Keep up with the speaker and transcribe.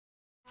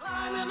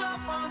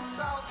up on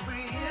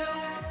Salisbury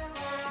Hill.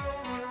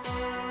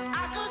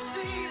 I could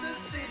see the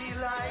city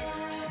light.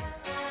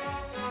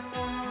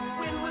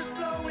 Wind was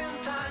blowing,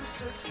 time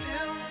stood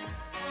still.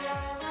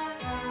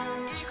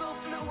 Eagle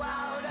flew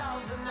out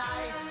of the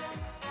night.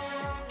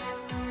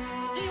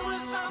 He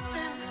was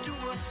something to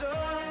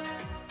observe.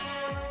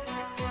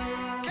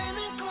 Came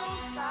in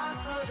close, I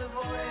heard a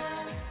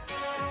voice,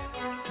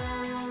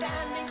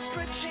 standing,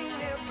 stretching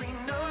every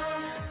nerve.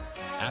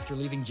 After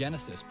leaving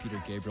Genesis,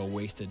 Peter Gabriel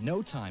wasted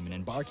no time in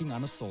embarking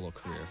on a solo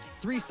career.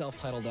 3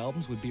 self-titled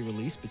albums would be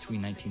released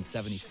between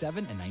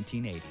 1977 and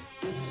 1980.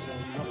 It's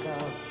a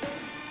knockout.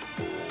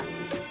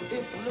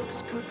 If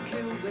looks could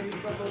kill, they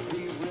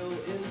probably will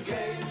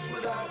engage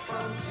without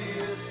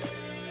frontiers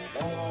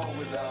or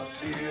without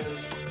tears.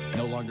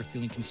 No longer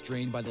feeling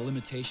constrained by the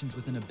limitations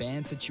within a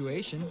band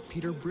situation,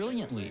 Peter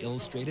brilliantly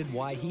illustrated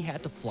why he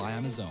had to fly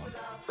on his own.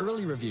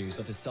 Early reviews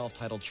of his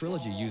self-titled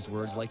trilogy used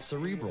words like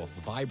cerebral,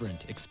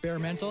 vibrant,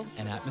 experimental,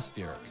 and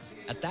atmospheric.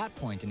 At that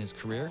point in his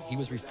career, he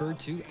was referred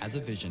to as a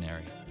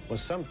visionary. Well,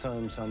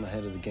 sometimes I'm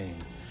ahead of the game,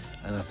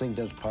 and I think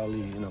that's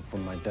partly,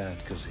 from my dad,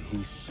 because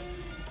he,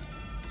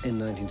 in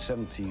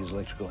 1970, he was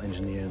electrical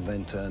engineer,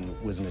 inventor,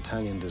 and with an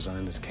Italian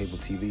design, this cable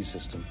TV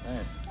system,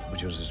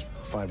 which was this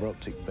fiber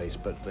optic base,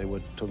 but they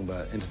were talking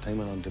about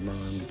entertainment on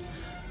demand,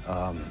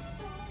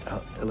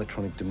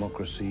 electronic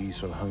democracy,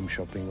 sort of home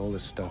shopping, all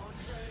this stuff.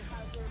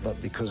 But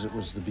because it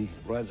was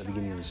right at the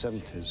beginning of the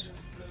 70s,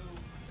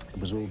 it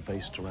was all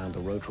based around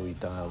the rotary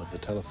dial of the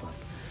telephone,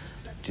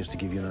 just to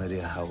give you an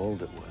idea how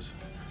old it was.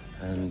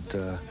 And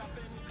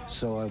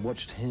so I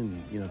watched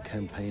him,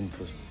 campaign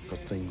for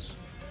things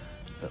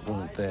that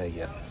weren't there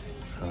yet,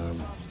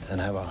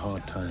 and have a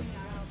hard time.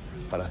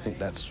 But I think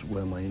that's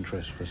where my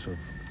interest for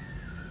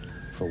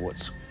for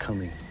what's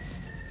coming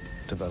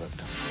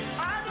developed.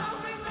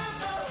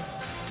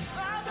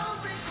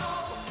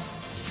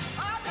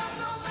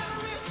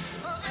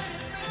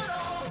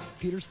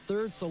 Peter's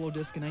 3rd solo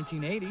disc in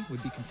 1980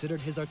 would be considered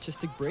his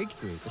artistic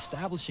breakthrough,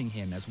 establishing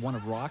him as one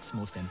of rock's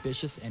most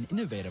ambitious and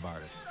innovative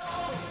artists.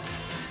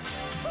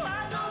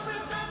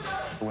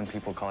 When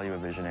people call you a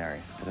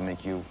visionary, does it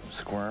make you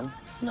squirm?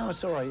 No,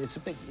 it's all right. It's a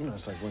bit,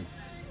 it's like when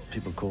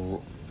people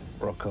call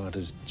rock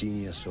artists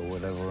genius or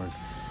whatever,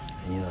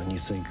 and you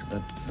think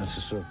that's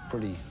a sort of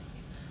pretty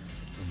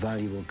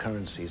valuable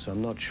currency, so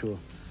I'm not sure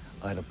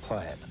I'd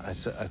apply it. I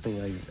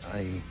think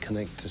I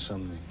connect to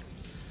some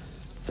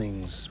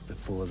things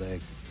before they're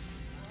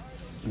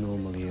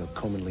normally or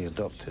commonly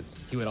adopted.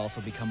 He would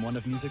also become one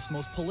of music's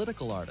most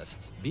political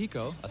artists.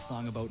 Biko, a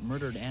song about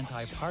murdered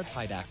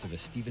anti-apartheid activist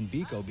Stephen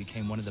Biko,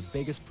 became one of the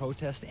biggest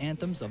protest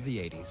anthems of the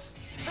 80s.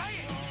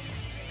 Say it!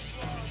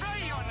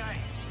 Say your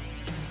name!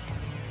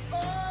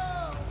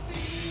 Oh,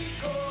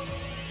 Biko,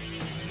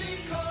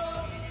 Biko,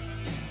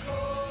 Biko.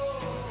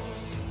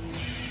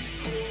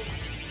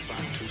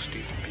 Back to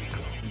Stephen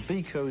Biko.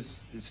 Biko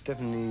it's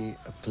definitely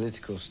a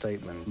political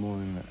statement, more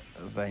in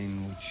a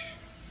vein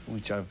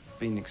which I've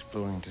been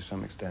exploring to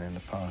some extent in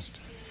the past,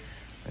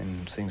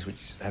 and things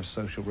which have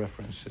social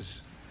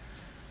references.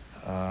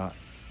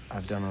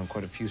 I've done on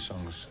quite a few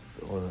songs,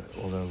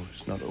 although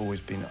it's not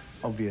always been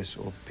obvious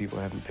or people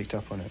haven't picked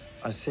up on it.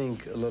 I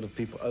think a lot of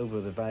people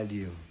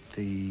overvalue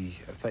the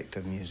effect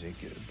of music,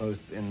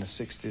 both in the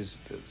 60s,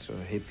 the sort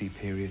of hippie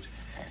period,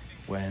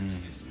 when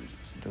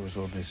there was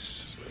all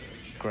this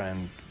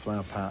grand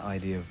flower power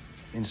idea of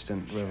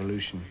instant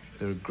revolution.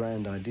 There are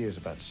grand ideas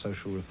about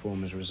social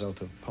reform as a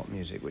result of pop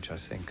music, which I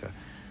think are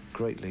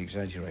greatly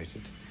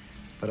exaggerated.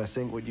 But I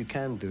think what you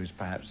can do is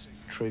perhaps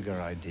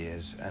trigger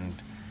ideas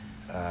and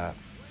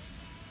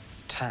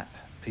tap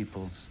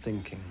people's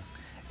thinking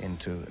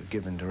into a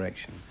given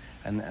direction,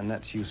 and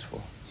that's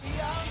useful.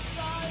 The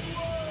outside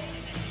world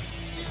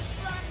is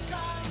black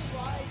and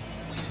white,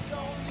 with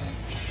only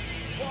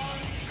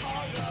one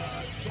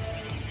color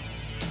dead.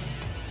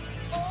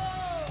 Oh,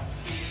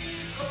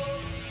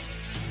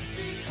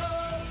 Biko,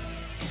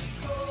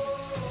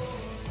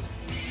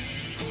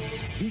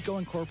 Biko, Biko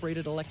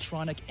incorporated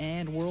electronic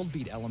and world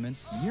beat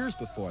elements years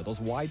before those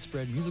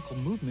widespread musical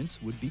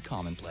movements would be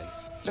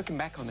commonplace. Looking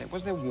back on it,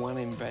 was there one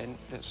event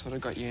that sort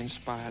of got you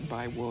inspired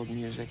by world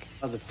music?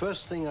 The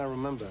first thing I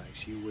remember,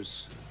 actually,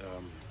 was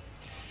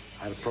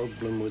I had a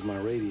problem with my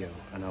radio,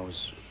 and I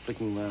was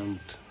flicking around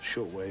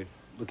shortwave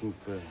looking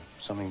for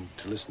something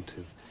to listen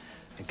to.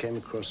 I came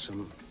across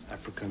some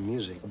African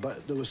music,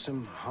 but there was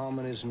some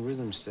harmonies and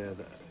rhythms there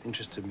that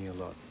interested me a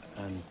lot.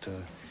 And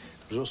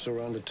it was also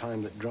around the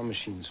time that drum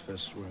machines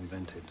first were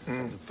invented.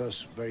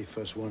 The very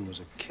first one was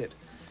a kit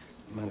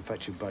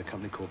manufactured by a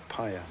company called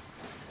Paya.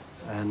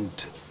 And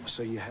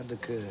so you had the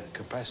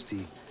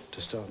capacity to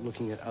start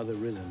looking at other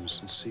rhythms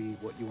and see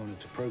what you wanted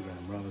to program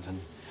rather than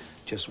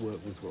just work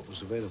with what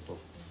was available.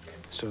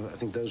 So I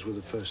think those were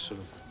the first sort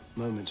of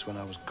moments when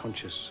I was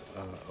conscious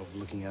of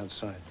looking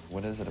outside.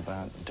 What is it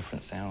about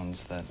different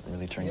sounds that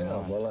really turn you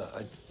on? Well,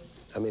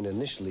 I mean,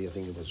 initially I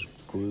think it was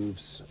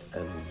grooves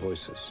and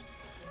voices,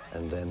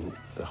 and then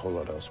a whole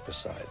lot else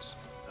besides.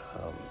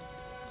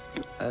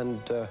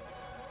 It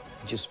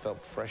just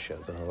felt fresher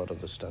than a lot of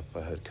the stuff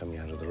I heard coming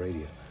out of the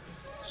radio.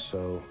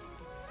 So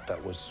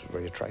that was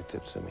very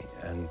attractive to me.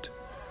 And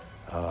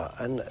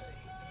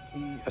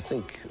I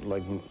think,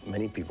 like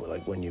many people,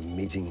 like when you're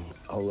meeting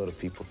a whole lot of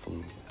people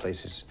from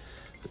places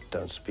that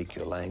don't speak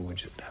your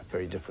language, that have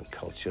very different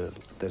culture,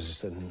 there's a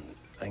certain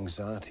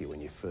anxiety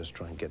when you first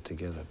try and get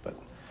together. But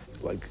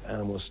like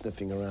animals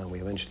sniffing around, we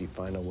eventually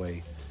find a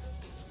way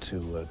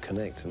to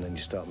connect, and then you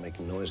start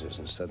making noises,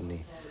 and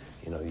suddenly,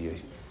 you know, you're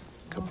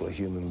a couple of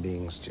human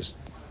beings just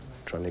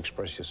trying to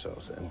express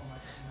yourselves,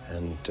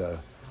 and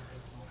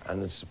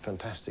it's a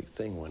fantastic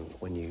thing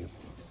when you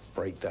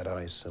break that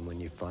ice and when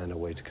you find a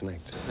way to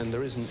connect. And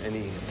there isn't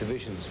any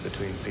divisions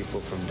between people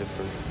from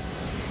different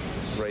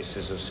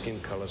races or skin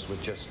colors.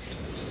 We're just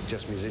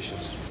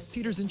musicians.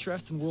 Peter's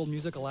interest in world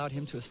music allowed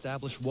him to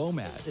establish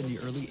WOMAD in the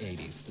early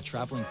 80s. The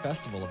traveling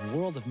festival of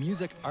world of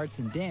music, arts,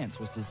 and dance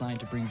was designed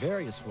to bring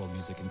various world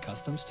music and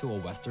customs to a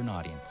Western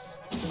audience.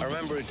 I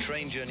remember a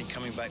train journey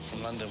coming back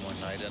from London one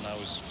night, and I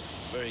was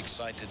very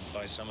excited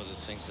by some of the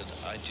things that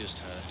I just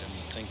heard,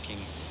 and thinking,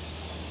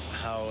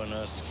 how on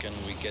earth can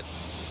we get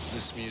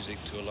this music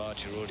to a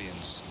larger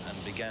audience,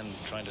 and began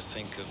trying to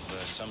think of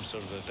some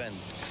sort of event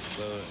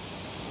where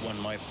one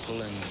might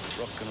pull in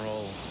rock and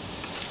roll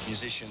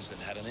musicians that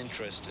had an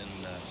interest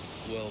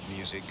in world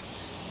music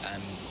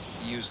and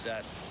use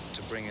that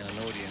to bring in an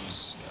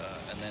audience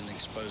and then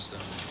expose them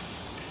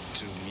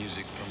to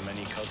music from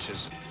many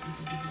cultures.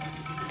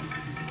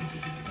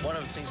 One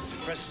of the things that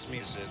depresses me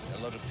is that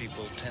a lot of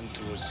people tend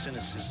towards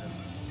cynicism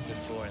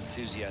before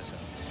enthusiasm,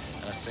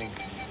 and I think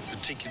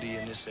particularly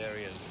in this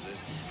area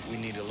we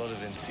need a lot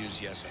of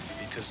enthusiasm,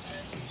 because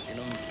you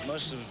know,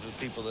 most of the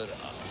people that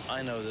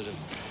I know that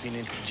have been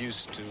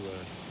introduced to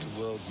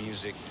world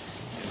music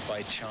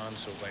by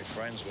chance or by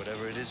friends,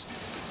 whatever it is,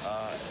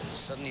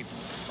 suddenly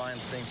find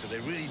things that they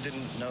really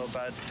didn't know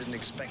about, didn't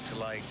expect to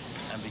like,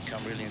 and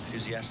become really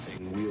enthusiastic.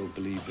 We all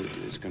believe that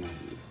it's going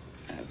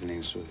to have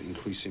a sort of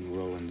increasing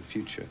role in the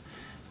future,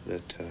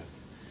 that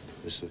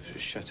the sort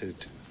of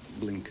shuttered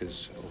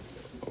blinkers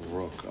of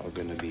rock are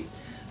going to be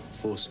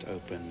forced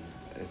open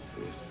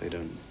if they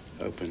don't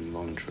open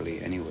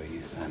voluntarily anyway.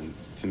 And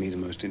for me, the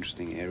most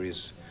interesting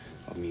areas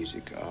of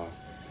music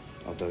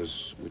are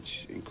those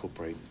which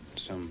incorporate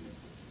some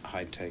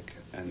high-tech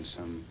and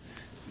some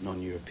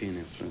non-European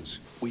influence.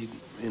 We,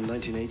 in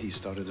 1980,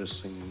 started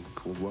this thing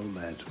called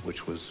WOMAD,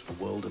 which was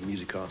a world of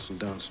music, arts and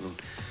dance, and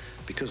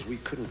because we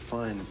couldn't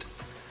find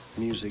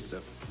music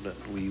that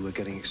we were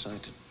getting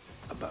excited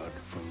about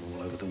from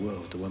all over the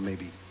world. There were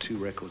maybe 2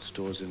 record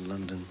stores in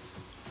London,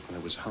 and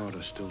it was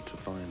harder still to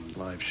find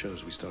live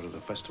shows. We started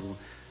a festival,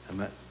 and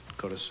that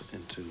got us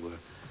into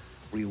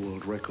Real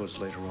World Records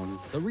later on.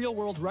 The Real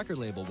World record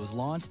label was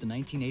launched in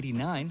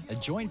 1989, a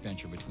joint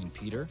venture between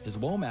Peter, his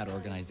WOMAD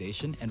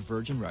organization, and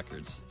Virgin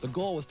Records. The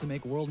goal was to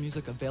make world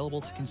music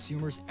available to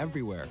consumers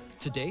everywhere.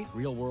 To date,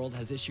 Real World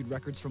has issued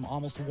records from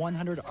almost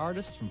 100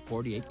 artists from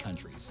 48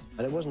 countries.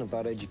 And it wasn't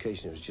about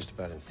education, it was just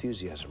about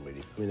enthusiasm,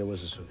 really. I mean, there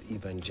was a sort of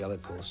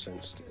evangelical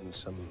sense in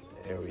some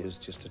areas,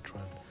 just to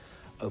try and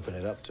open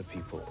it up to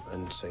people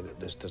and say that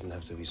this doesn't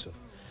have to be sort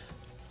of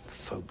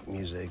folk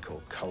music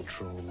or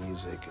cultural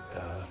music.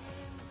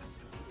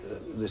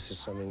 This is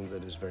something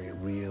that is very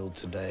real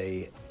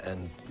today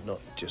and not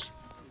just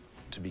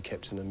to be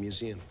kept in a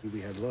museum.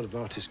 We had a lot of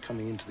artists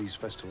coming into these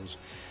festivals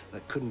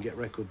that couldn't get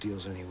record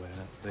deals anywhere.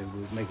 They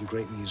were making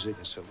great music,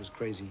 so it was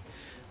crazy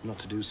not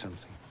to do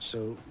something.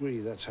 So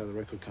really, that's how the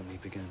record company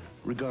began.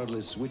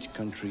 Regardless which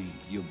country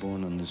you're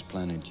born on this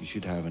planet, you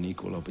should have an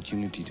equal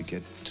opportunity to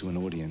get to an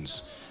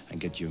audience and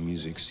get your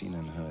music seen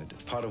and heard.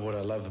 Part of what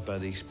I love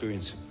about the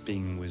experience of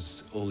being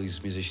with all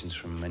these musicians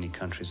from many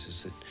countries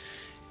is that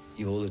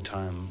you all the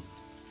time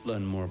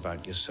learn more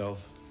about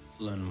yourself,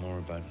 learn more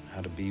about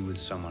how to be with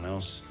someone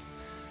else,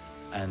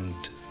 and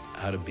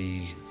how to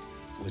be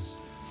with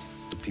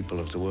the people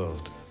of the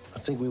world. I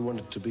think we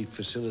wanted to be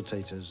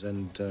facilitators,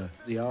 and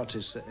the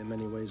artists in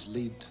many ways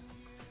lead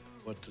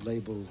what the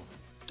label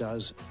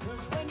does.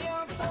 When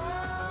you're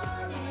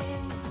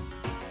falling,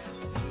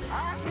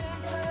 I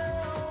can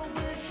tell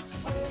which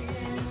way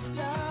is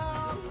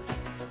down.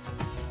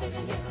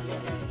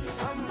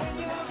 And when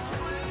you're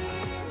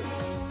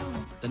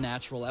screaming, The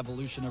natural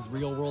evolution of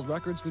Real World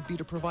Records would be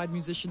to provide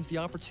musicians the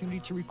opportunity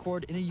to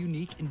record in a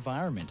unique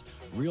environment.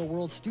 Real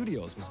World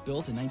Studios was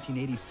built in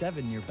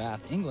 1987 near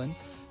Bath, England.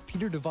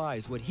 Peter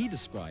devised what he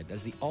described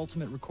as the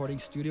ultimate recording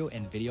studio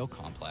and video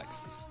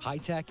complex.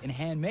 High-tech and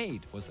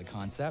handmade was the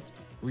concept.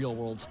 Real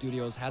World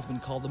Studios has been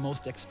called the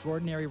most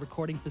extraordinary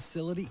recording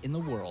facility in the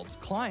world.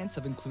 Clients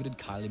have included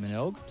Kylie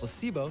Minogue,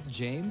 Placebo,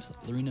 James,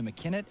 Lorena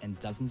McKinnon, and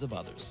dozens of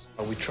others.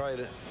 We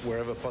tried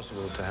wherever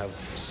possible to have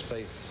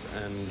space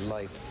and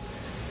light,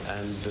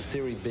 and the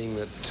theory being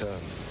that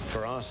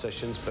for our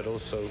sessions, but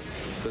also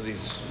for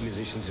these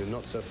musicians who are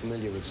not so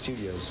familiar with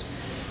studios,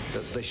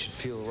 that they should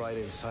feel right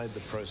inside the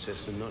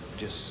process and not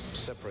just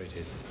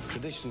separated.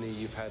 Traditionally,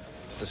 you've had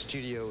the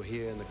studio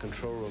here and the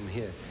control room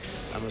here,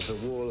 and there's a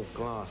wall of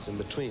glass in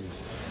between,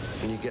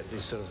 and you get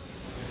this sort of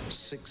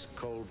 6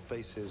 cold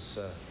faces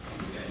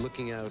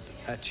looking out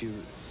at you,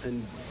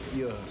 and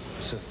you're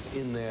sort of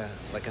in there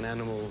like an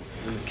animal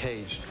in a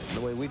cage.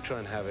 The way we try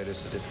and have it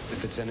is that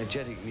if it's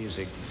energetic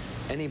music,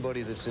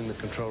 anybody that's in the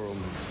control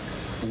room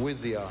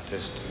with the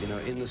artist, you know,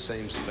 in the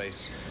same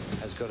space,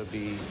 has got to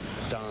be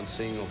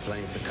dancing or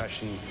playing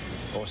percussion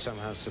or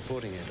somehow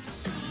supporting it.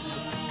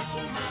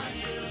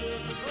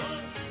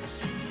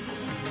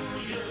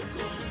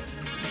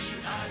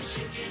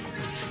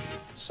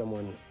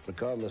 Someone,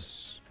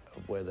 regardless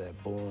of where they're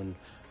born,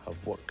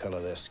 of what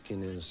color their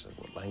skin is, of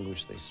what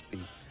language they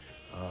speak,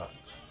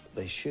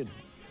 they should,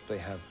 if they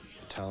have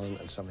talent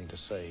and something to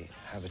say,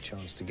 have a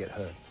chance to get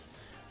heard.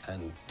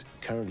 And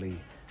currently,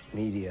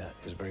 media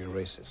is very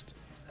racist,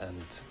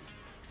 and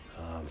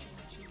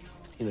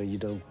you know, you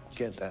don't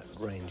get that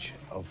range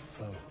of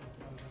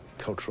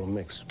cultural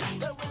mix.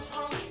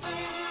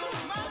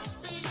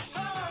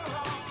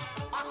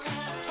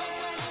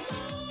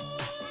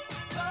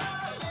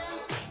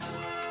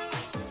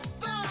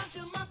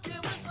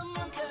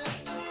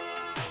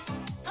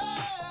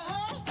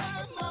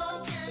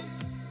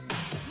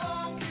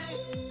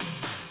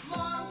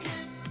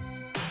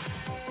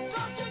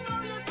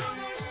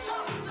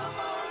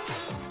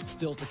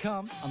 Still to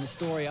come on the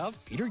story of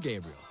Peter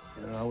Gabriel.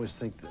 You know, I always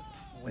think that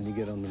when you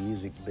get on the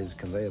music biz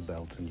conveyor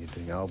belt and you're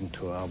doing album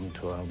tour,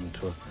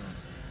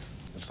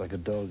 it's like a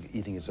dog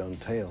eating its own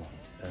tail.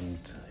 And,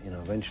 you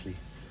know, eventually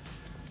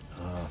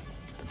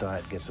the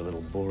diet gets a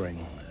little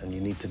boring and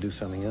you need to do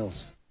something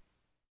else.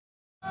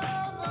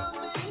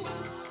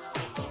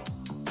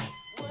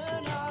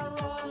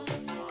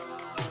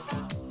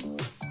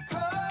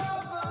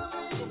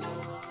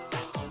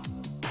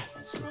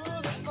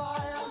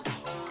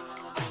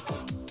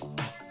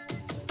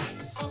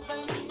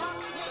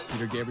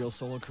 Peter Gabriel's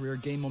solo career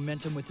gained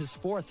momentum with his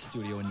 4th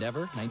studio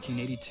endeavor,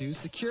 1982's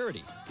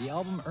Security. The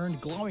album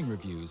earned glowing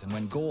reviews and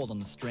went gold on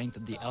the strength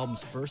of the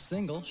album's first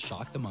single,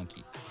 Shock the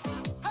Monkey.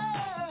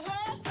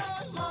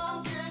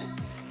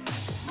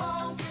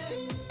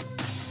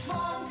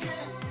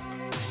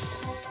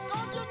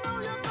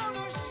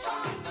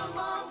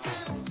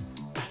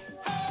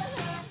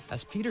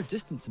 As Peter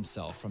distanced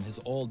himself from his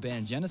old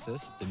band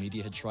Genesis, the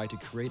media had tried to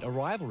create a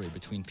rivalry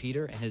between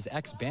Peter and his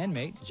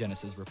ex-bandmate,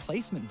 Genesis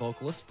replacement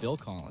vocalist Phil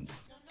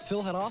Collins.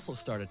 Phil had also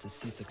started to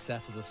see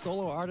success as a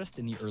solo artist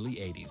in the early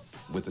 80s.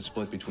 With the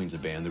split between the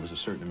band, there was a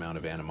certain amount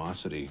of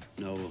animosity.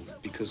 No,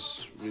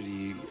 because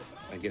really,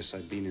 I guess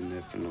I'd been in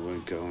there from the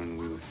word go, and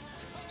we were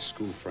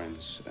school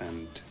friends,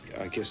 and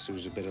I guess there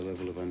was a better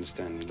level of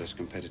understanding, less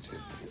competitive.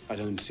 I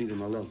don't see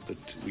them a lot,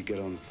 but we get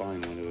on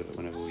fine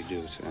whenever we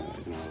do. So,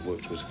 you know, I've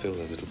worked with Phil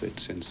a little bit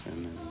since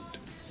then,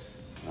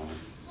 and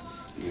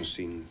you know,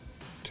 seen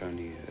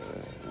Tony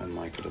and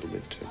Mike a little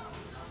bit too.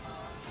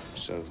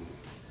 So,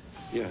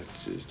 yeah,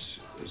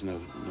 there's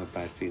no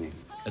bad feeling.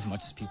 As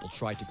much as people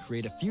tried to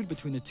create a feud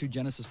between the two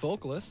Genesis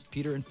vocalists,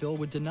 Peter and Phil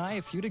would deny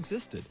a feud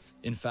existed.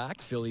 In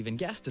fact, Phil even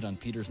guested on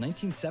Peter's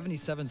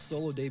 1977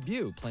 solo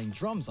debut, playing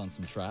drums on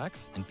some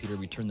tracks, and Peter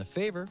returned the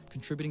favor,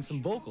 contributing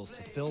some vocals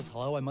to Phil's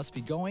Hello, I Must Be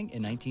Going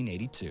in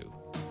 1982.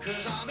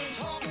 'Cause I've been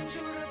talking to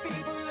the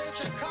people that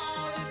you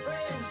call it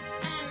friends,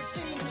 and it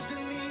seems to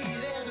me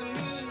there's a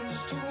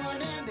means to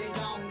an end, they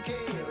don't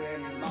care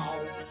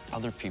anymore.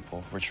 Other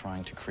people were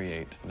trying to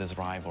create this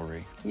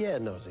rivalry. Yeah,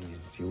 no,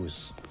 you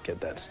always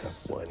get that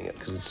stuff winding up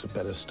because it's a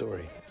better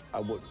story. I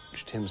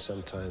watched him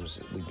sometimes,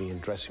 we'd be in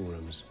dressing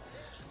rooms,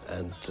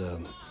 and,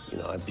 you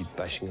know, I'd be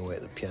bashing away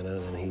at the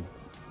piano and he'd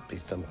be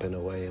thumping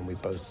away, and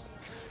we'd both,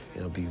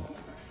 you know, be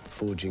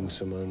forging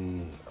some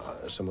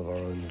of our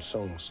own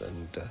songs.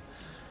 And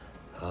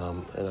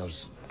I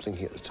was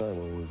thinking at the time,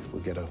 well,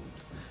 we'll get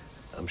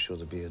I'm sure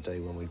there'll be a day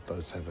when we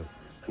both have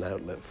an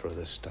outlet for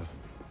this stuff.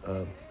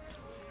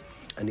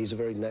 And he's a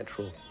very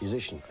natural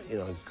musician. You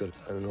know, I've got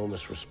an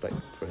enormous respect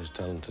for his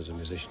talent as a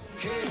musician.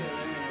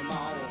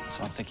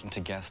 So I'm thinking to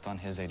guest on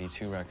his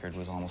 82 record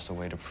was almost a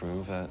way to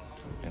prove that,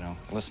 you know,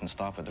 listen,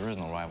 stop it, there is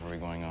no rivalry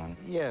going on.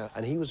 Yeah,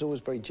 and he was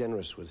always very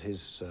generous with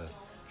his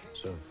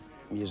sort of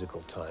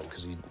musical time,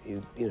 because he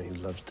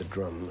loves to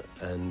drum,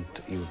 and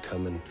he would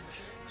come and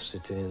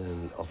sit in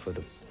and offer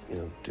to, you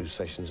know, do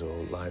sessions or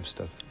live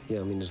stuff. Yeah,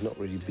 I mean, there's not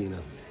really been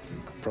a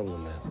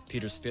problem there.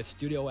 Peter's 5th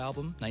studio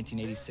album,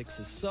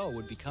 1986's So,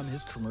 would become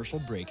his commercial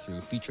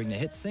breakthrough, featuring the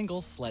hit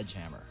single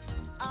Sledgehammer.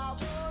 I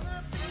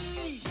wanna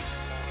be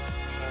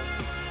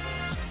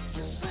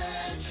your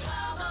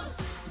sledgehammer.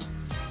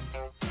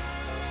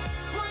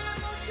 Why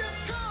don't you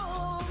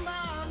call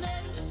my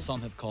name?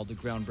 Some have called the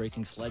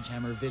groundbreaking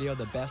Sledgehammer video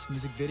the best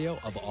music video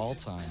of all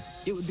time.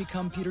 It would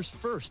become Peter's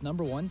first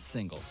 #1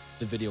 single.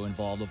 The video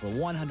involved over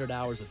 100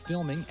 hours of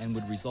filming and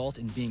would result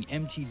in being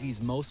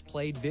MTV's most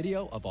played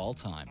video of all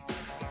time.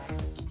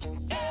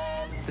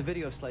 The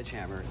video of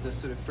Sledgehammer, the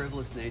sort of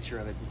frivolous nature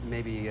of it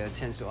maybe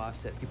tends to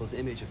offset people's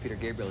image of Peter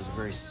Gabriel as a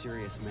very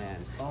serious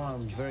man. Oh,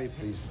 I'm very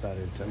pleased about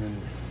it. I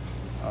mean,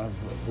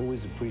 I've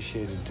always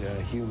appreciated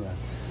humor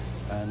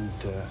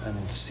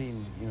and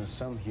seen, you know,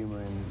 some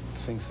humor in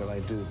things that I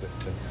do, but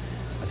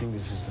I think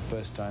this is the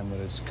first time that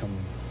it's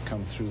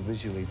come through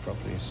visually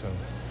properly. So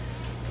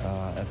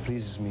It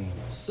pleases me.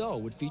 So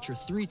would feature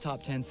 3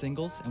 top 10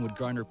 singles and would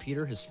garner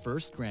Peter his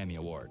first Grammy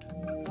Award.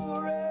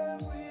 For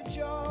every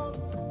job,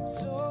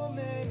 so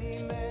many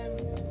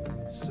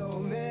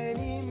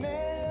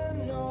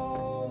men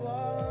no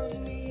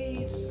one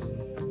needs.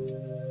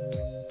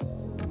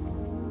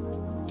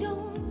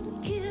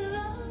 Don't give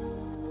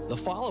up. The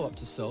follow-up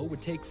to So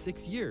would take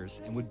 6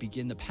 years and would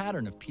begin the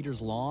pattern of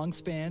Peter's long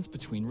spans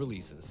between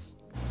releases.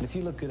 If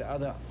you look at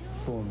other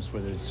forms,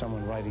 whether it's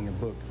someone writing a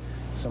book,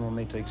 someone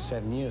may take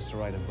 7 years to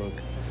write a book,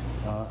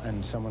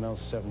 and someone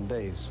else 7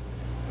 days.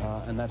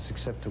 And that's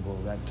acceptable,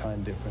 that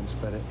time difference.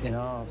 But in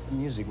our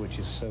music, which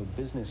is so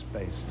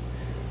business-based,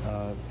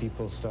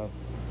 people start,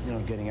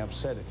 getting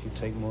upset if you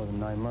take more than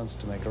 9 months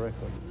to make a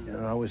record.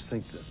 I always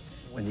think that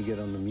when you get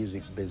on the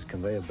music biz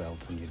conveyor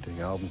belt and you're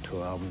doing album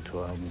tour, album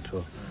tour, album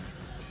tour,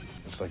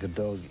 it's like a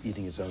dog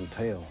eating its own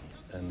tail.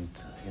 And,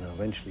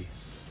 eventually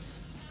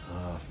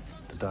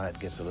the diet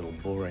gets a little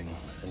boring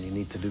and you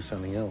need to do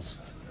something else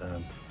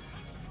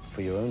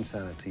for your own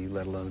sanity,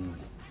 let alone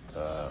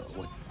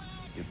what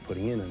you're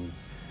putting in. And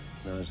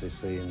as they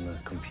say in the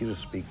computer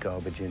speak,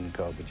 garbage in,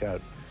 garbage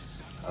out.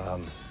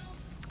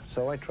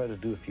 So I try to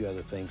do a few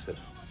other things that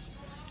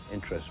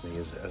interest me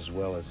as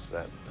well as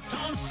that.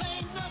 Don't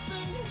say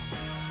nothing.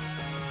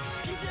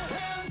 Keep your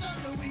hands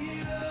on the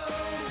wheel.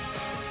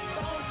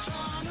 Don't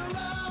turn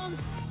around.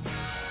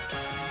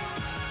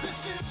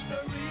 This is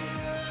for real.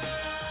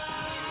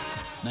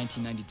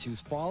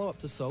 1992's follow-up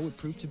to So would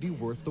prove to be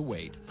worth the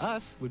wait.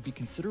 Us would be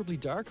considerably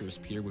darker as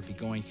Peter would be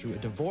going through a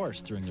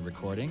divorce during the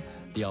recording.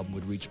 The album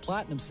would reach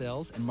platinum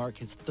sales and mark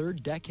his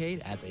 3rd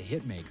decade as a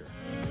hitmaker.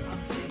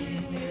 I'm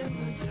digging in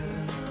the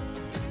dirt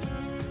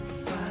to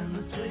find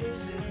the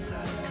places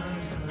I got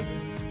hurt.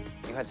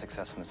 You had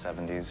success in the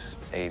 70s,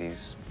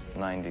 80s,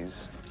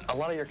 90s. A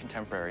lot of your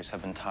contemporaries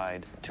have been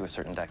tied to a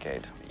certain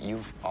decade.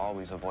 You've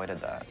always avoided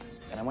that.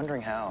 And I'm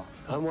wondering how.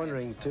 I'm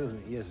wondering too,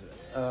 yes.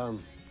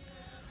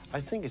 I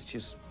think it's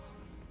just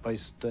by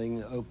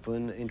staying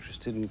open,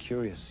 interested and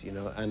curious,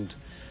 and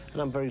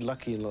I'm very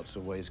lucky in lots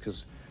of ways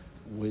because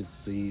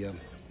with the,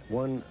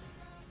 one,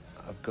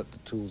 I've got the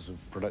tools of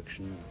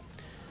production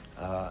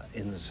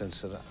in the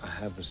sense that I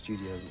have a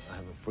studio, I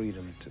have a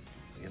freedom to,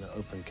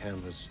 open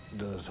canvas.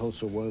 The whole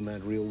sort of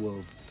WOMAD real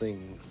world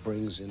thing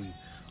brings in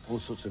all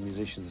sorts of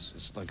musicians.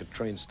 It's like a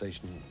train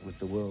station with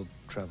the world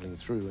traveling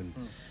through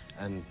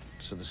and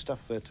so the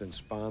stuff there to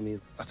inspire me,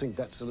 I think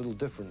that's a little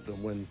different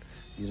than when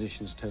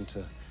musicians tend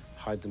to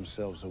hide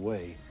themselves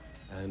away.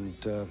 And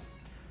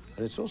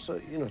it's also,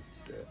 it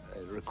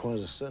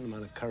requires a certain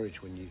amount of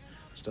courage when you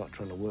start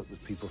trying to work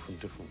with people from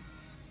different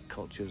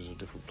cultures or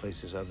different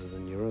places other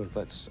than your own.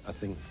 That's, I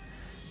think,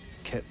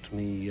 kept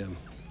me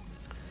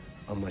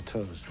on my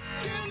toes.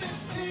 Give me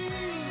steam.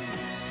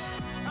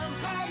 I'm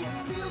how you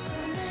feel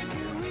to make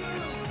it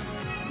real.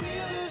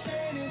 Real as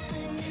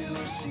anything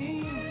you've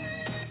seen.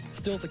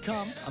 Still to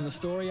come on the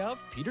story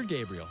of Peter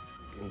Gabriel.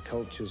 In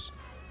cultures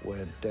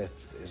where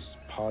death is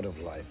part of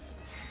life,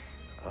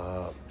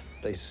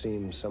 they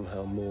seem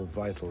somehow more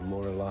vital,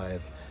 more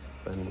alive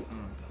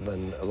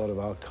than a lot of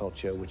our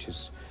culture, which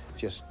is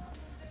just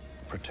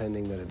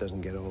pretending that it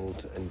doesn't get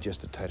old and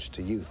just attached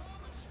to youth.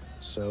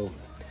 So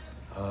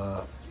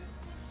I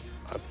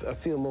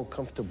feel more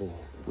comfortable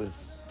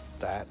with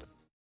that.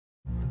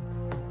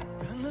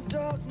 And the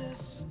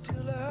darkness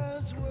still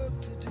has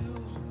work to do.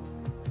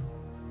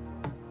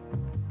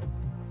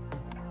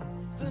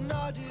 The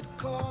knotted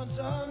cords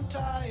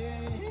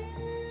untying,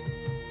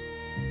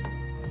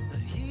 the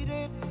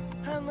heated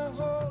and the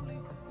holy,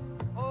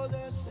 oh,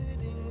 they're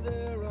sitting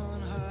there on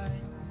high,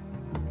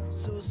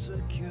 so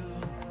secure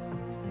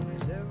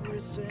with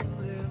everything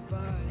they're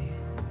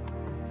buying.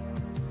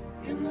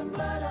 In the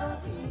blood of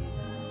Eden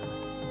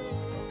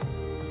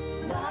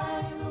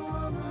lie the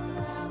woman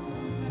and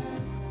the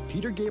man.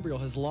 Peter Gabriel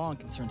has long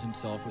concerned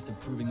himself with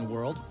improving the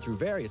world through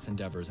various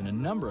endeavors in a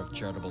number of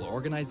charitable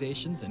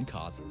organizations and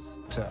causes.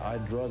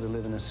 I'd rather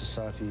live in a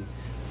society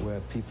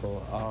where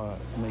people are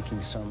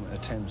making some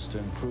attempts to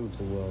improve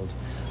the world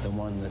than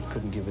one that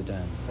couldn't give a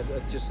damn. I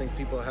just think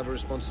people have a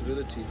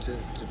responsibility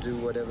to do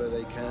whatever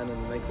they can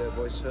and make their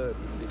voice heard,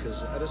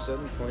 because at a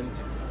certain point,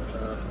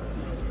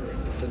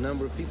 if the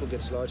number of people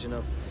gets large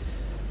enough,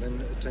 then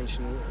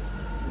attention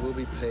will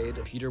be paid.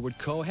 Peter would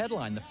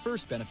co-headline the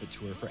first benefit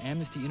tour for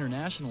Amnesty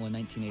International in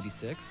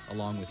 1986,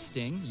 along with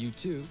Sting,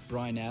 U2,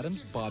 Bryan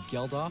Adams, Bob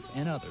Geldof,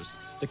 and others.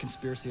 The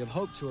Conspiracy of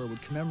Hope tour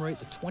would commemorate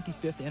the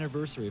 25th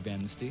anniversary of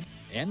Amnesty.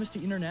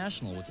 Amnesty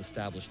International was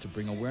established to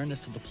bring awareness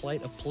to the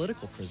plight of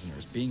political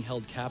prisoners being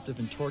held captive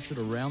and tortured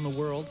around the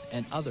world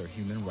and other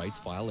human rights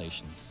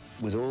violations.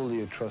 With all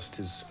the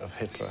atrocities of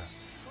Hitler,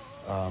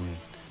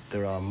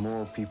 there are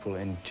more people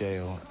in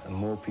jail and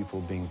more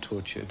people being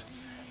tortured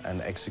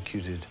and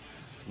executed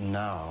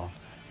now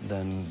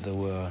than there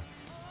were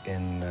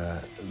in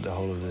the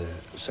whole of the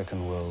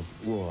Second World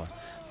War.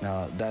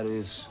 Now, that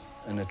is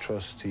an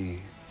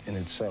atrocity in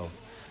itself,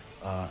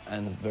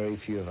 and very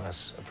few of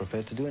us are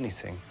prepared to do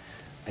anything.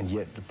 And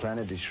yet the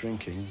planet is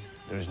shrinking,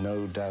 There is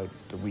no doubt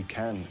that we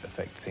can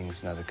affect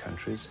things in other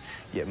countries,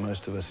 yet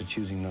most of us are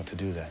choosing not to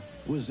do that.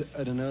 It was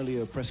at an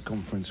earlier press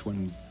conference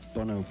when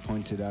Bono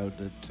pointed out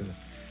that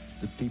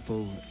the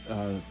people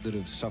that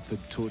have suffered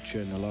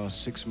torture in the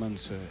last 6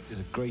 months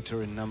is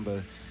greater in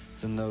number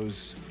than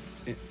those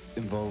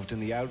involved in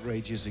the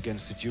outrages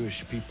against the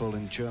Jewish people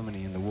in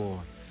Germany in the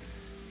war.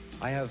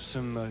 I have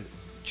some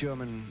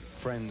German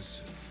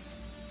friends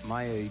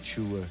my age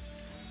who were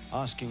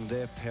asking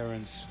their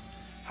parents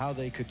how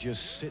they could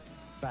just sit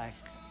back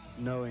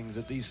knowing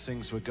that these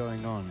things were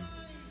going on.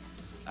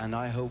 And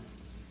I hope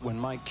when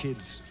my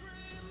kids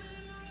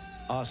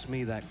ask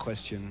me that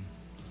question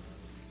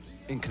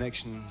in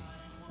connection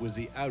with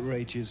the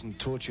outrages and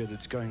torture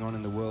that's going on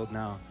in the world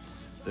now,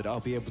 that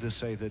I'll be able to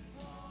say that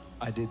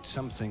I did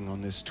something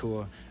on this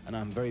tour, and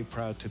I'm very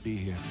proud to be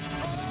here.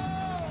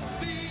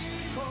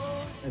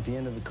 At the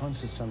end of the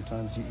concert,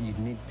 sometimes you'd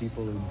meet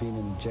people who'd been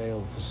in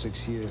jail for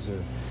 6 years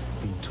or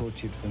been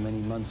tortured for many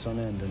months on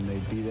end, and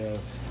they'd be there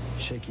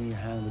shaking your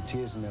hand with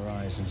tears in their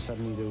eyes, and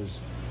suddenly there was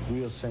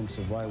real sense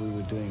of why we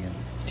were doing it.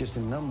 Just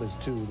in numbers,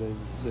 too,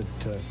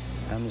 that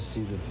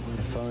Amnesty, the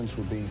phones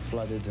were being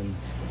flooded, and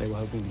they were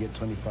hoping to get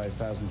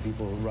 25,000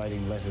 people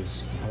writing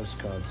letters,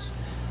 postcards,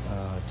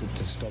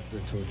 to stop the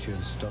torture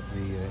and stop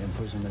the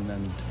imprisonment,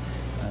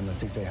 and I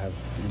think they have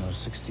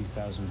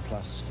 60,000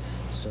 plus.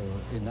 So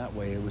in that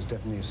way, it was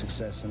definitely a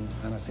success.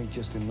 And I think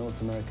just in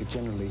North America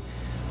generally,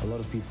 a lot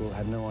of people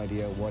had no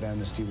idea what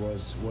Amnesty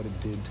was, what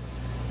it did,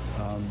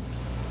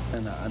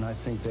 and I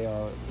think they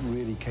are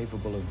really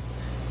capable of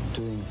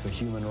doing for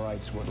human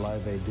rights what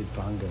Live Aid did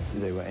for hunger.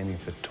 They were aiming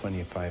for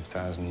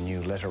 25,000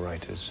 new letter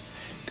writers,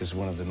 because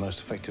one of the most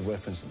effective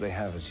weapons that they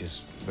have is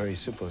just very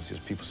simple. It's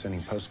just people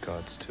sending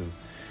postcards to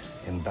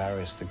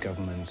embarrass the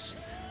governments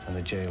and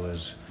the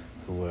jailers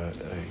who were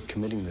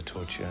committing the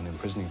torture and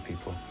imprisoning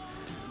people.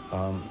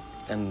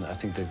 And I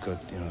think they've got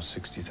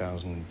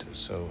 60,000,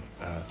 so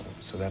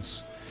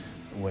that's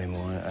way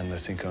more. And I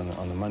think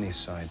on the money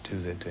side too,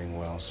 they're doing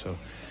well. So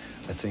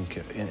I think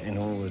in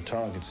all the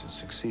targets, it's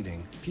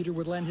succeeding. Peter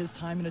would lend his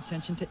time and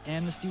attention to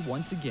Amnesty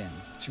once again.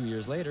 2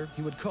 years later,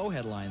 he would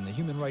co-headline the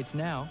Human Rights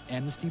Now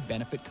Amnesty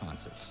benefit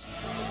concerts.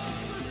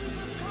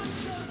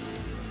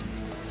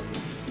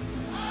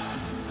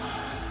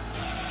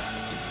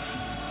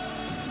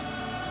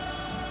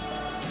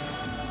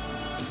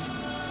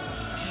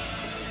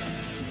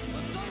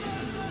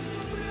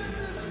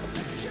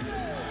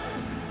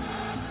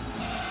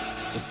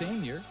 The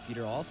same year,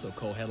 Peter also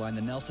co-headlined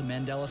the Nelson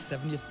Mandela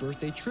 70th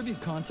birthday tribute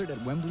concert at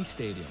Wembley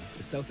Stadium.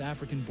 The South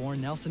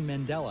African-born Nelson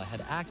Mandela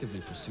had actively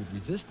pursued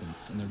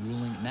resistance in the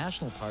ruling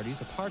National Party's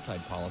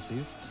apartheid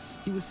policies.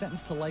 He was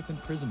sentenced to life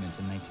imprisonment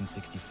in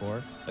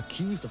 1964,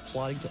 accused of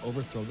plotting to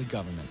overthrow the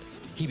government.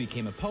 He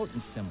became a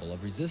potent symbol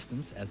of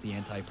resistance as the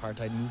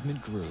anti-apartheid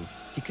movement grew.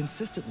 He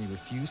consistently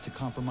refused to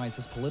compromise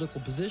his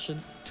political position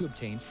to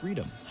obtain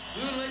freedom.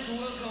 We would like to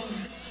welcome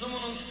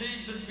someone on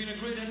stage that's been a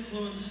great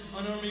influence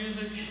on our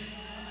music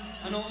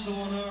and also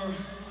on our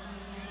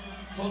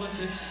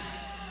politics.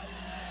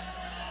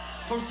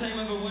 First time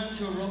I ever went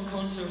to a rock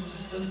concert,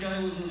 this guy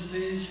was on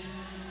stage.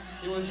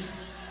 He was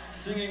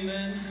singing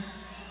then.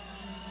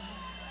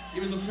 He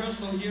was a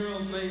personal hero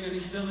of mine, and he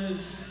still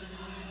is.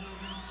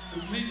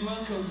 And please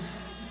welcome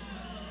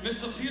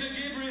Mr. Peter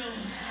Gabriel.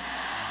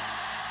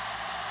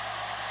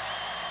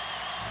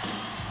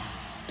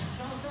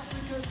 South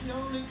Africa is the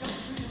only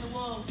country in the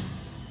world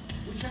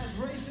which has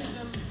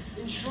racism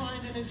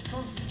enshrined in its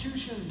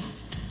constitution.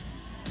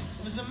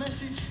 There's a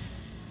message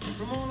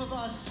from all of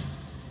us,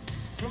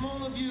 from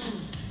all of you,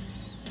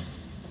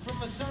 and from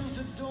the sons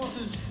and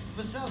daughters of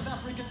the South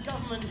African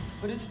government,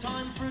 but it's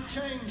time for a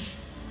change.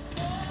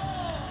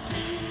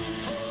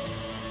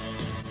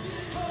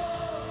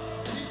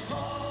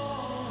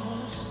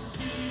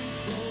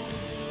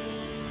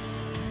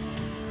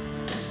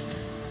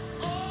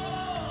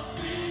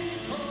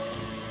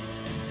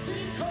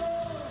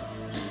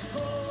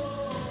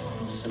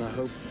 And I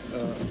hope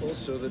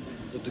also that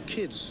the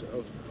kids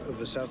of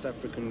the South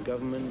African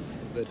government,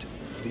 that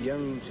the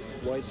young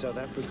white South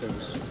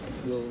Africans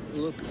will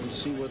look and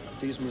see what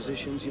these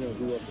musicians,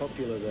 who are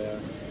popular there,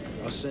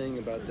 are saying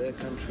about their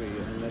country,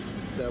 and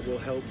that will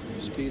help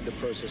speed the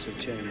process of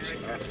change.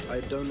 I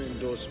don't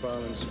endorse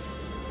violence,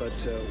 but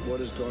what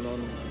has gone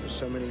on for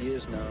so many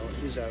years now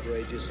is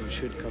outrageous and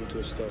should come to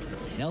a stop.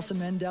 Nelson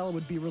Mandela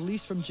would be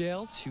released from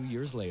jail 2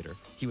 years later.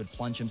 He would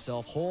plunge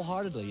himself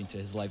wholeheartedly into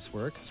his life's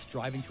work,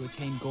 striving to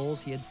attain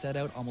goals he had set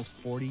out almost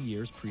 40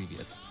 years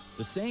previous.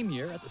 The same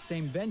year, at the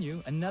same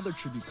venue, another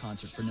tribute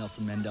concert for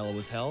Nelson Mandela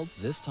was held,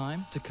 this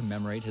time to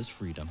commemorate his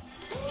freedom.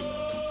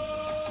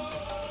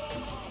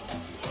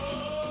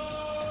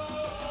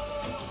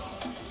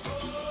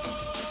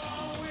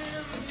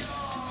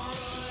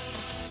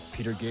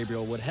 Peter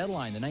Gabriel would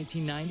headline the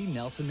 1990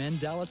 Nelson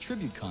Mandela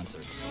Tribute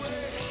Concert.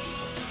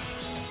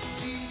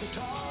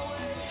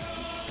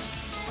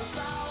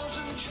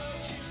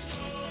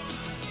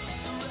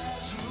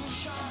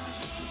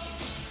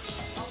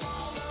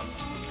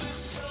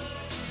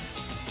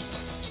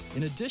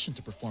 In addition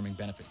to performing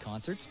benefit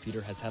concerts, Peter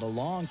has had a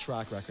long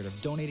track record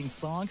of donating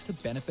songs to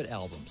benefit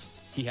albums.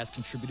 He has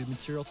contributed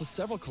material to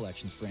several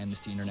collections for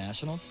Amnesty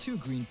International, 2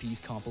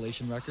 Greenpeace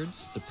compilation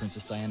records, the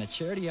Princess Diana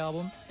charity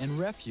album, and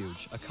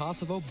Refuge, a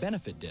Kosovo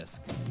benefit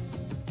disc.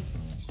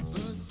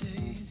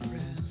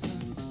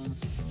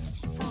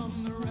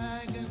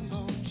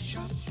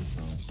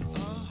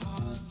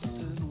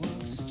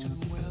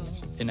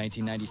 In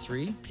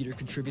 1993, Peter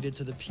contributed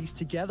to the Piece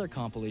Together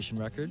compilation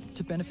record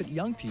to benefit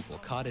young people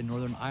caught in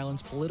Northern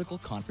Ireland's political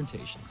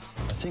confrontations.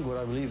 I think what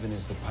I believe in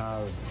is the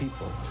power of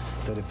people,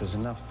 that if there's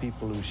enough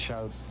people who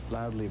shout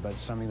loudly about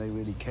something they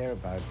really care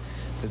about,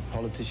 that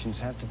politicians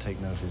have to take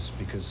notice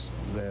because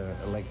their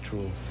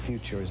electoral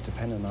future is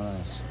dependent on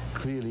us.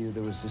 Clearly,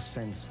 there was this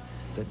sense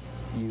that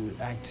you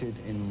acted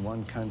in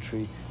one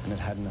country and it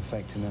had an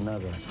effect in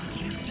another.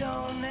 You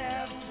don't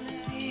have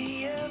to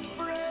be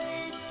afraid.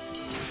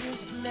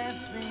 There's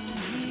nothing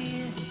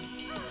here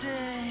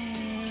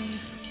today.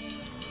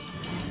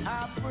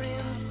 Our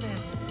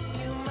princess,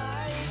 you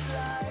might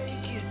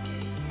like it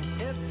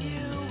if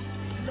you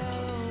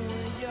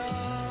lower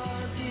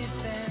your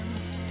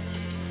defense.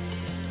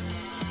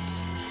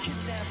 Kiss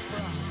that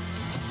front.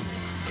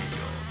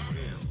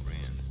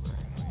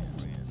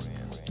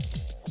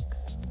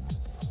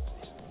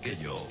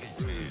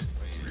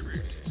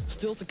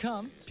 Still to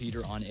come,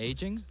 Peter on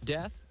aging,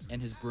 death,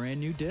 and his brand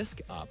new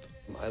disc, Up.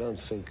 I don't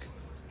think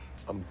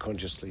I'm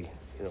consciously,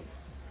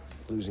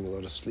 losing a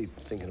lot of sleep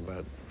thinking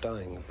about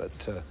dying, but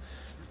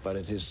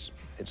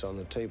it's on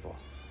the table.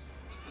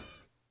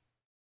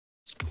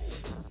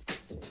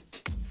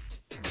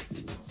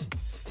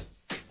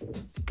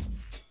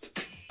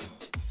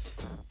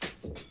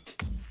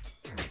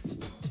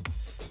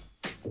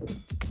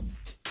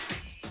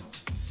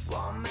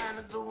 One man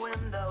at the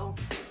window,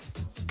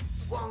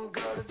 one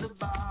girl at the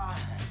bar.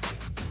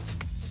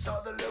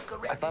 Saw the look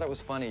around. I thought it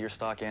was funny, your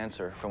stock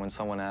answer for when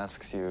someone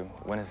asks you,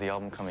 when is the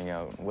album coming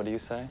out? What do you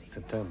say?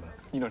 September.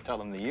 You don't tell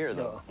them the year,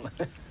 though.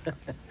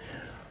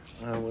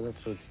 Well,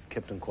 that's what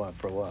kept them quiet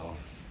for a while.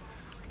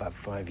 About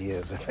 5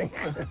 years, I think.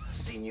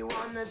 Seen you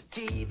on the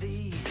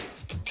TV.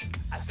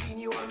 I seen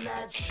you on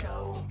that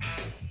show.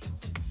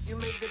 You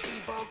make the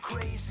people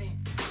crazy,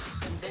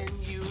 and then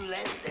you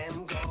let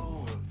them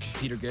go.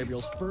 Peter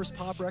Gabriel's first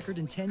pop record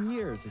in 10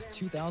 years is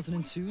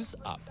 2002's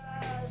Up.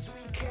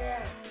 We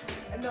care,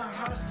 and the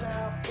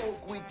hostile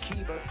folk we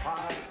keep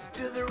apart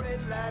till the red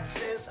light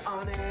says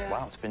on air.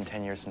 Wow, it's been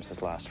 10 years since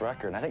his last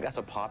record, and I think that's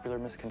a popular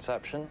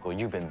misconception. Well,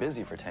 you've been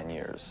busy for 10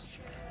 years.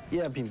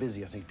 Yeah, I've been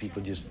busy. I think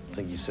people just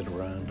think you sit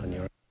around on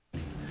your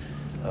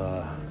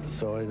own.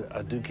 So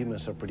I do keep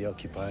myself pretty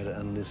occupied,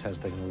 and this has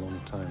taken a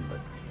long time, but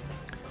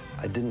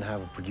I didn't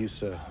have a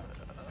producer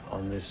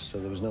on this, so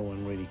there was no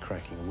one really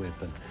cracking a whip,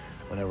 and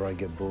whenever I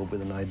get bored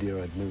with an idea,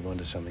 I'd move on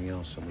to something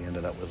else, and we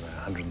ended up with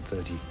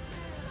 130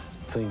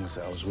 things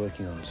that I was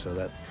working on, so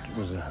that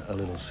was a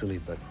little silly,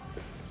 but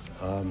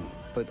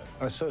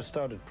I sort of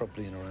started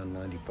properly in around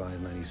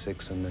 95,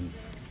 96, and then,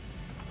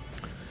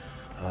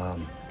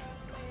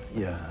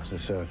 yeah,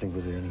 so I think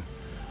with any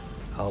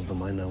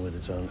album I know with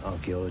its own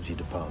archaeology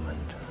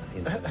department.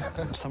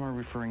 Some are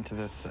referring to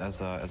this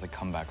as a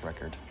comeback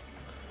record.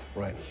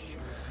 Right.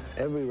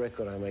 Every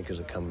record I make is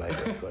a comeback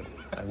record.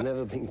 I've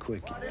never been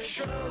quick.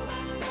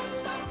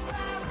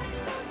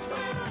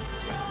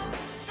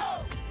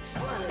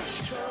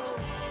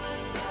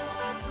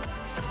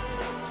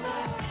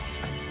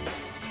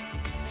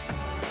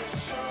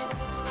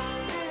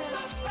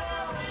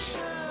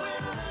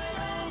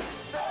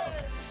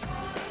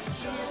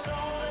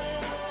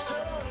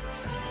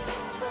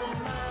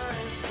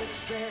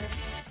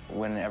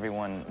 When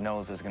everyone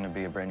knows there's going to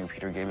be a brand new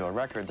Peter Gabriel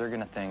record, they're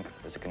going to think,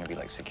 is it going to be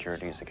like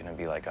Security? Is it going to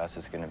be like Us?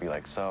 Is it going to be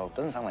like So? It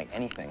doesn't sound like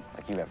anything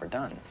like you've ever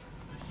done.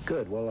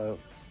 Good. Well,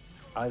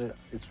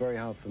 it's very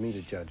hard for me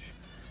to judge.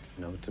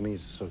 To me,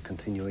 it's a sort of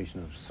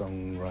continuation of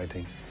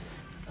songwriting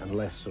and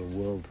less sort of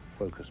world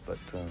focus, but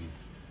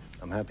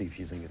I'm happy if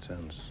you think it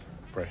sounds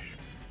fresh.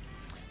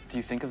 Do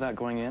you think of that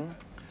going in?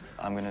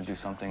 I'm going to do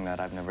something that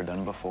I've never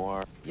done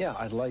before. Yeah,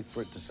 I'd like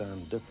for it to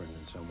sound different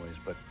in some ways,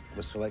 but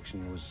the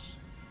selection was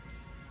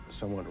a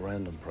somewhat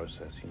random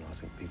process. I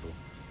think people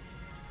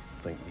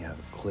think you have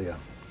a clear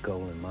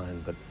goal in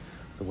mind, but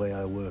the way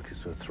I work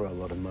is to throw a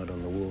lot of mud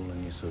on the wall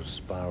and you sort of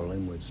spiral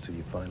inwards till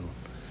you find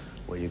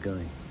where you're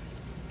going.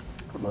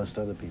 Most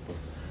other people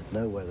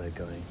know where they're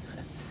going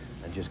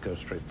and just go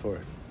straight for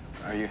it.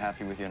 Are you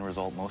happy with the end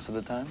result most of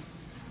the time?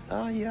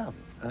 Yeah,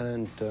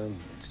 and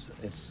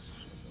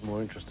it's a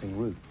more interesting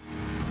route.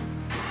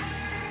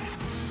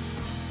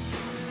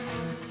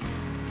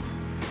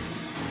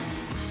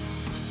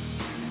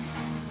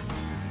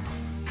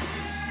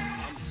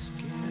 I'm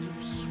scared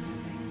of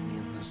swimming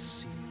in the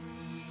sea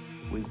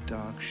with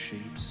dark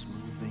shapes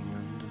moving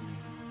under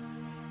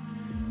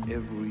me.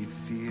 Every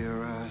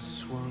fear I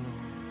swallow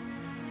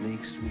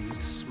makes me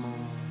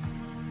small.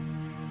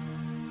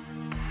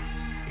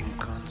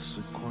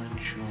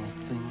 Inconsequential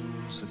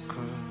things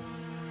occur.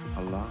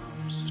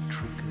 Alarms are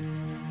triggered,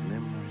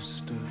 memories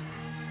stir.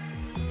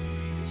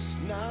 It's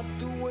not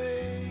the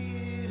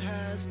way it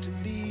has to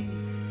be.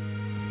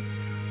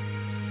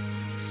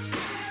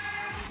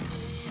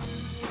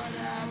 But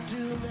I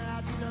do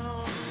not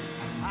know.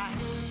 I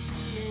hate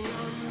being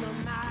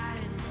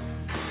undermined.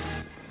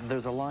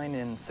 There's a line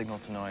in Signal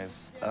to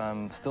Noise,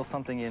 still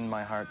something in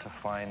my heart to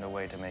find a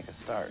way to make a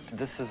start.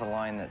 This is a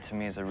line that to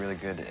me is a really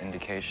good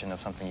indication of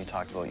something you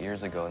talked about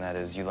years ago, and that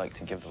is you like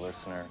to give the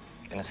listener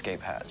an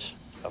escape hatch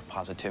of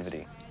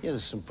positivity. Yeah,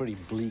 there's some pretty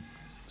bleak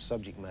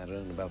subject matter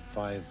and about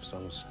 5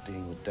 songs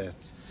dealing with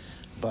death,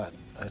 but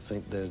I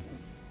think that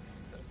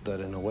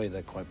in a way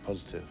they're quite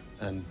positive.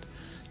 And,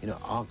 you know,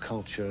 our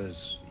culture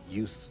is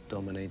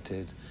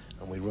youth-dominated,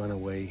 and we run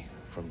away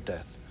from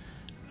death.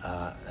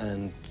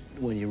 And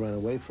when you run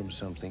away from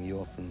something, you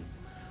often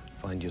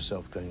find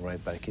yourself going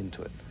right back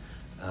into it.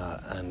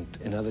 And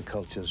in other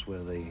cultures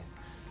where they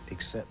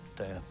accept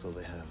death, or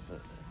they have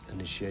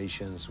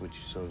initiations,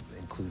 which sort of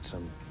include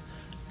some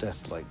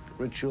death-like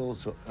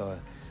rituals,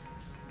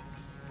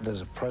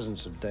 there's a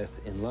presence of death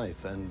in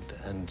life,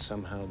 and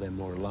somehow they're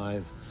more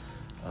alive.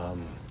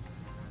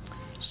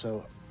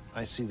 So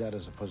I see that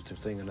as a positive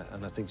thing,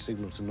 and I think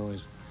Signal to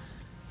Noise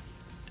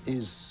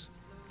is,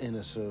 in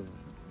a sort of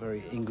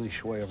very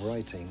English way of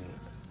writing,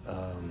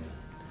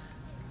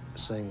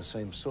 saying the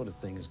same sort of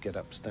thing as Get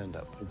Up, Stand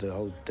Up. The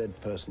whole dead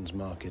person's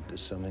market is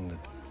something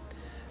that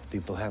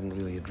people haven't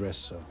really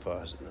addressed so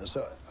far.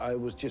 So I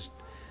was just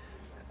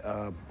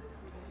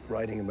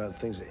writing about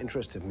things that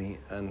interested me,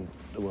 and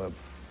there were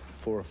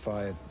 4 or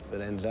 5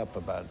 that ended up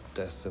about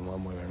death in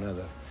one way or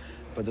another.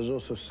 But there's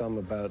also some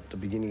about the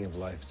beginning of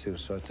life, too.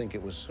 So I think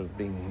it was sort of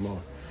being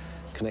more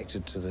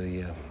connected to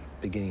the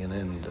beginning and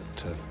end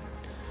that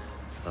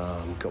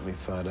got me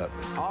fired up.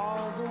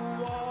 All the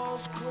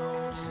walls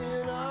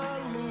closing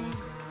on me,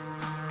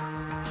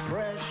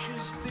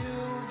 precious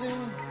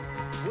building,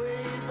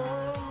 wave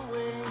on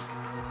wave,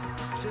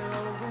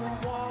 till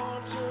the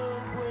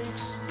water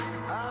breaks,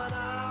 and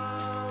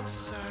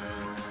outside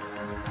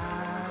I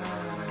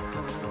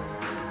go.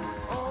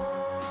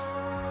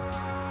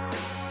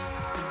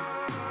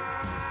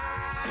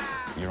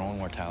 Your own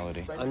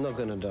mortality. I'm not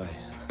going to die,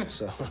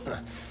 so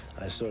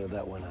I sorted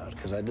that one out,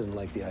 because I didn't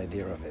like the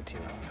idea of it, you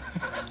know.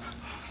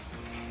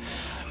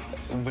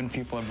 When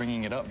people are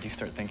bringing it up, do you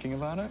start thinking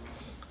about it?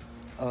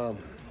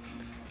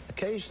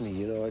 Occasionally,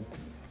 you know,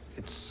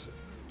 it's,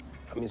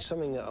 I mean,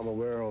 something that I'm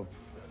aware of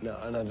now,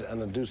 and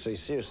I do say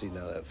seriously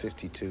now that at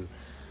 52,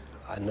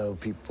 I know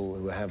people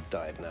who have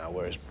died now,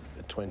 whereas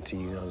at 20,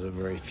 you know, there are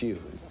very few,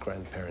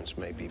 grandparents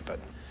maybe, but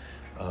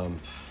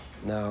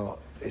now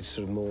it's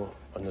sort of more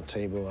on the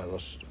table. I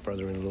lost a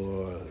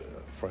brother-in-law, a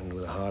friend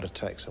with a heart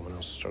attack, someone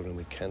else struggling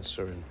with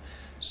cancer, and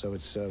so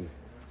it's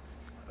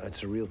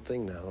a real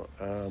thing now.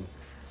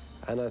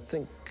 And I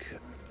think,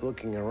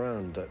 looking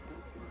around, that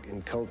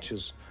in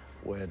cultures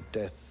where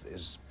death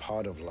is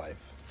part of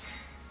life,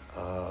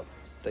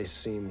 they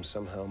seem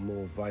somehow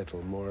more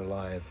vital, more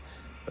alive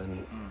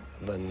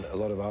than a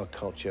lot of our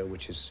culture,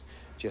 which is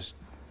just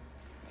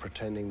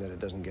pretending that it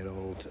doesn't get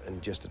old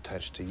and just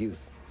attached to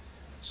youth.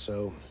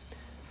 So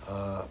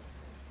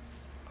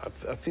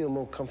I feel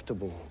more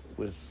comfortable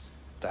with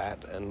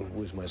that and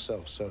with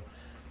myself. So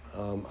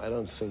I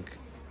don't think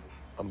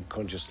I'm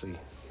consciously,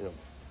 you know,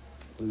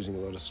 losing a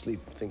lot of sleep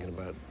thinking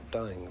about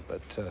dying,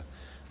 but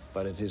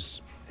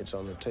it's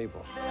on the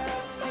table.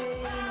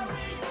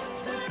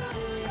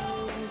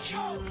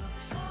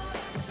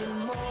 The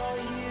more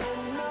you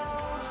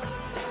know,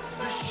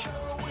 the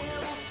show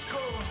will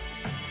score.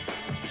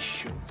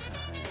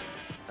 Showtime.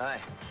 Hi,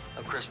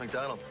 I'm Chris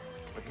McDonald.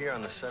 We're here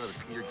on the set of the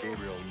Peter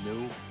Gabriel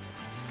new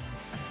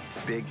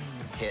big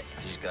hit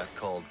he's got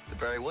called The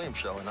Barry Williams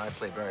Show, and I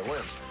play Barry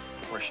Williams.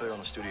 I want to show you on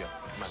the studio.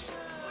 Come on.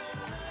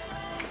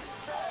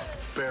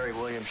 Barry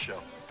Williams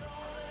Show.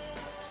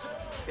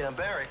 You know,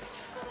 Barry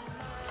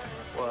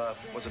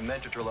was a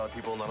mentor to a lot of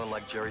people, not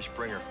unlike Jerry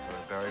Springer.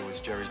 Barry was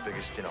Jerry's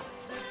biggest, you know,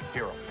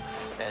 hero.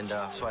 And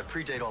so I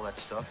predate all that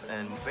stuff,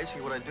 and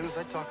basically what I do is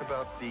I talk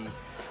about the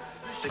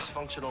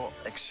dysfunctional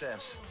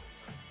excess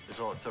is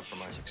all it took for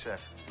my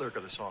success. Lyric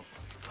of the song.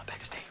 Come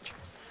backstage.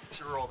 This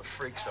is where all the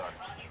freaks are.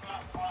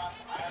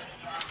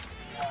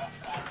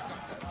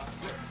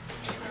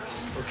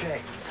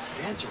 Okay,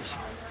 dancers.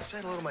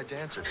 Say hello to my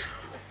dancers.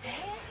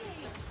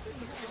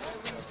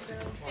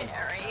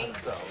 Jerry.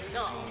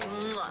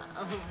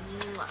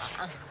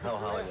 Oh,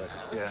 Hollywood.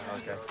 Yeah,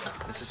 okay.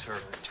 This is her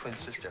twin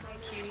sister. Hi,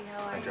 cutie.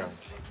 How are you?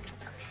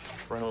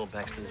 Run a little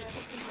backstage.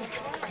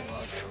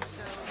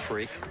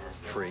 Freak.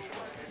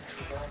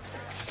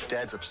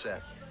 Dad's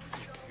upset.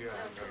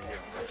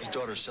 His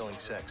daughter's selling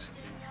sex.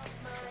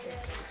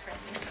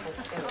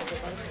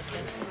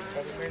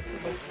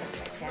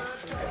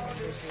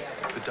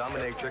 The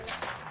dominatrix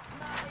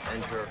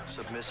and her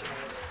submissive.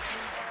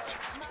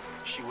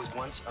 She was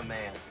once a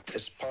man.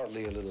 It's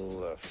partly a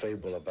little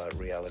fable about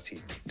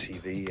reality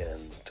TV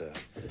and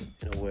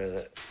you know,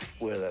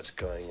 where that's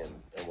going and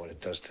what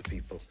it does to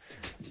people.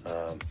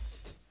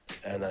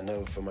 And I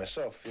know for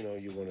myself, you know,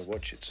 you want to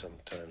watch it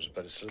sometimes,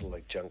 but it's a little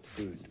like junk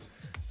food.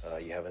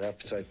 You have an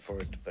appetite for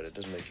it, but it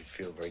doesn't make you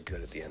feel very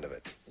good at the end of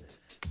it.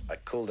 I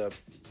called up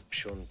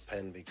Sean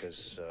Penn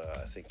because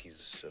I think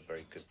he's a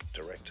very good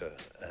director,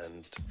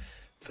 and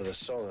for the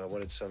song I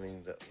wanted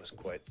something that was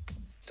quite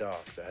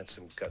dark, that had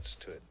some guts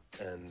to it,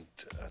 and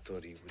I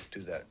thought he would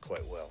do that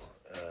quite well,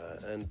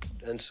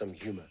 and some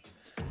humor.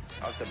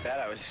 Off the bat,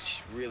 I was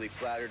just really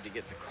flattered to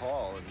get the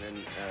call, and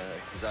then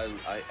because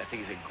I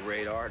think he's a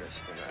great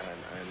artist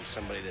and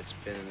somebody that's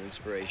been an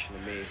inspiration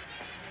to me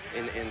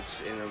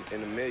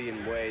in a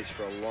million ways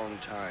for a long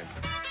time.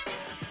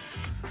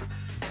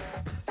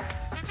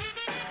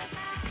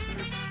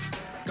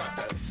 Got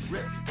that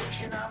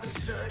reputation of a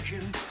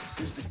surgeon,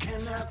 cause they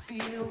cannot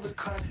feel the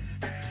cut.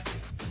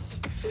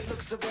 It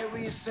looks so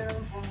very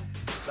simple,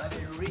 but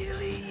it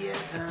really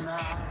isn't.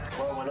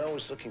 Well, when I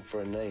was looking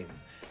for a name,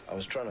 I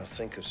was trying to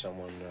think of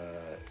someone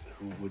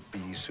who would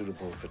be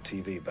suitable for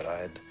TV, but I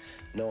had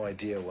no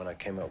idea when I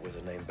came up with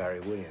the name Barry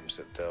Williams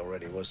that there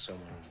already was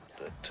someone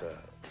that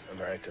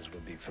Americans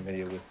would be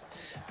familiar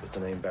with the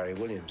name Barry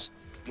Williams.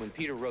 When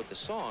Peter wrote the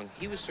song,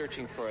 he was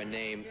searching for a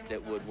name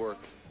that would work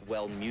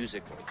well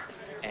musically.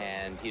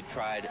 And he had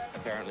tried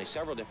apparently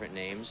several different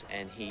names,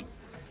 and he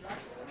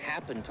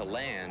happened to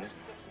land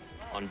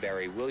on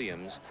Barry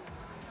Williams.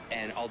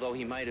 And although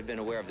he might have been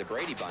aware of the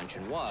Brady Bunch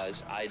and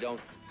was, I don't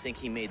think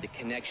he made the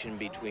connection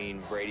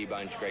between Brady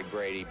Bunch, Greg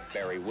Brady,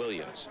 Barry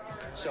Williams.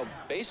 So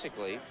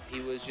basically, he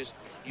was just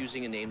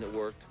using a name that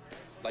worked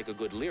like a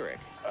good lyric.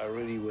 I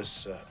really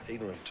was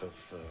ignorant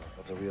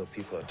of the real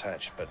people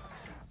attached, but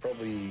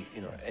probably,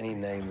 you know, any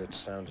name that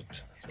sounded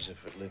as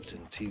if it lived in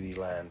TV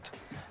land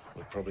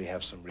would probably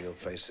have some real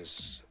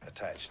faces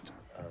attached.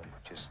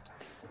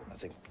 I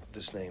think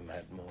this name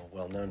had more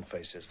well-known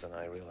faces than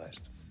I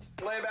realized.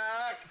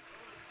 Playback.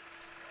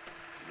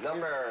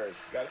 Numbers.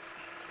 Got it.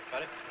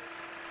 Got it.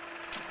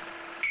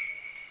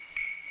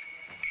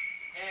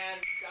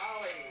 And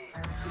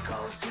Dolly. We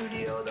call the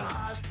studio the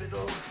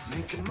hospital,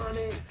 making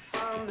money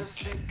from the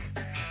sick.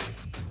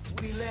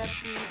 We let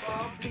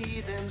people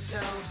be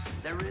themselves.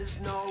 There is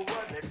no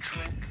other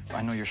trick.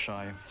 I know you're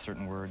shy of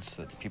certain words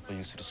that people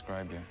use to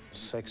describe you.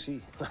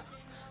 Sexy?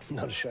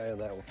 Not shy of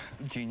that one.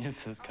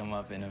 Genius has come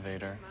up,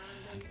 innovator.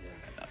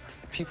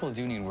 People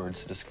do need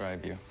words to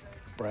describe you.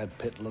 Brad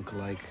Pitt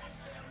lookalike.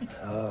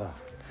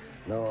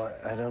 No,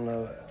 I don't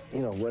know.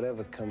 You know,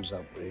 whatever comes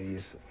up really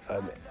is.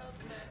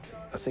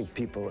 I think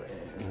people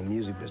in the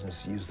music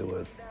business use the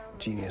word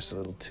genius a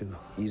little too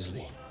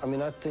easily. I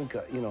mean, I think,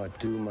 you know, I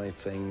do my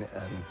thing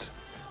and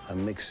I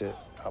mix it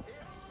up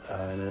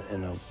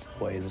in a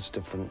way that's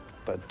different,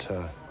 but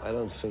I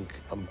don't think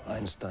I'm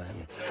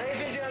Einstein.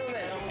 Ladies and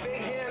gentlemen, big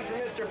hand for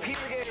Mr.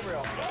 Peter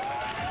Gabriel.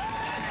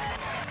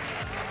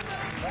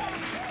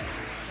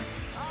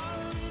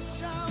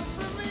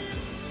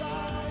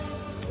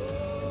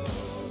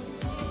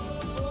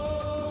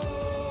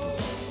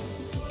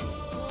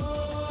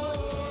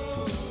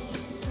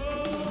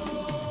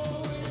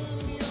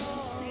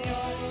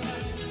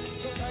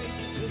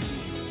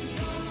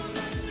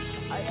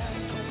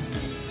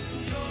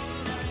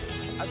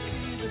 I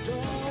see the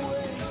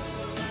doorway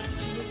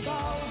to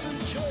 1,000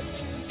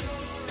 churches,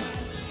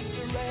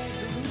 the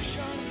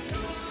resolution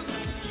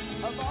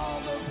of all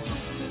the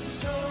fruitless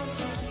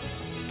souls.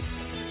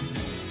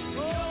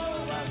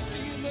 Oh, I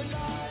see the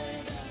light.